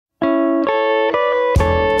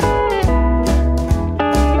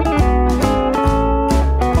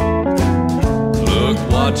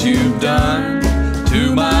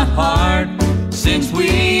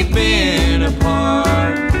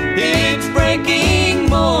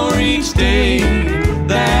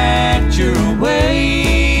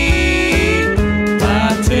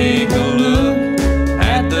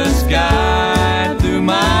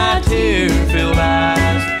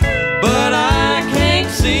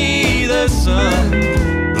son,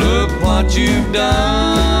 look what you've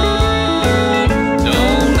done.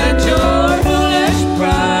 Don't let your foolish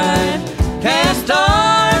pride cast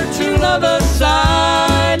our true love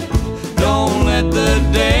aside. Don't let the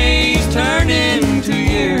days turn into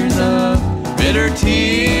years of bitter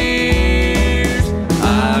tears.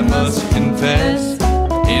 I must confess,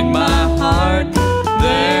 in my heart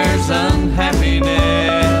there's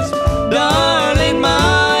unhappiness. Darling,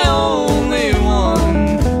 my only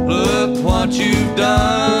one, look what you've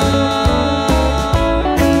done.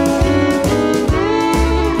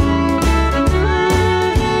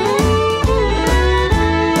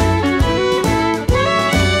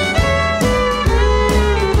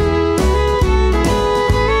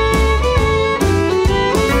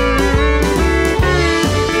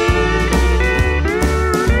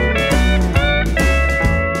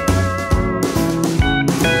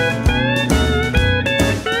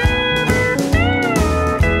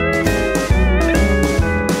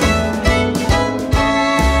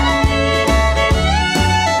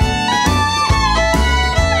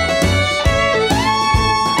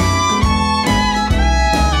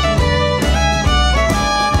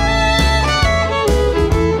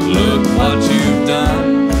 What you've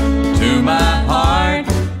done to my heart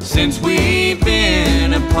since we've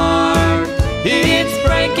been apart. It's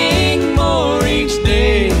breaking more each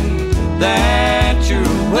day that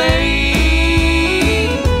you're away.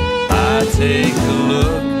 I take a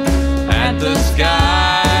look at the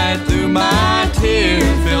sky through my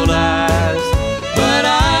tear-filled eyes, but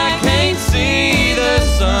I can't see the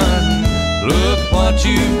sun. Look what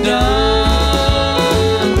you've done.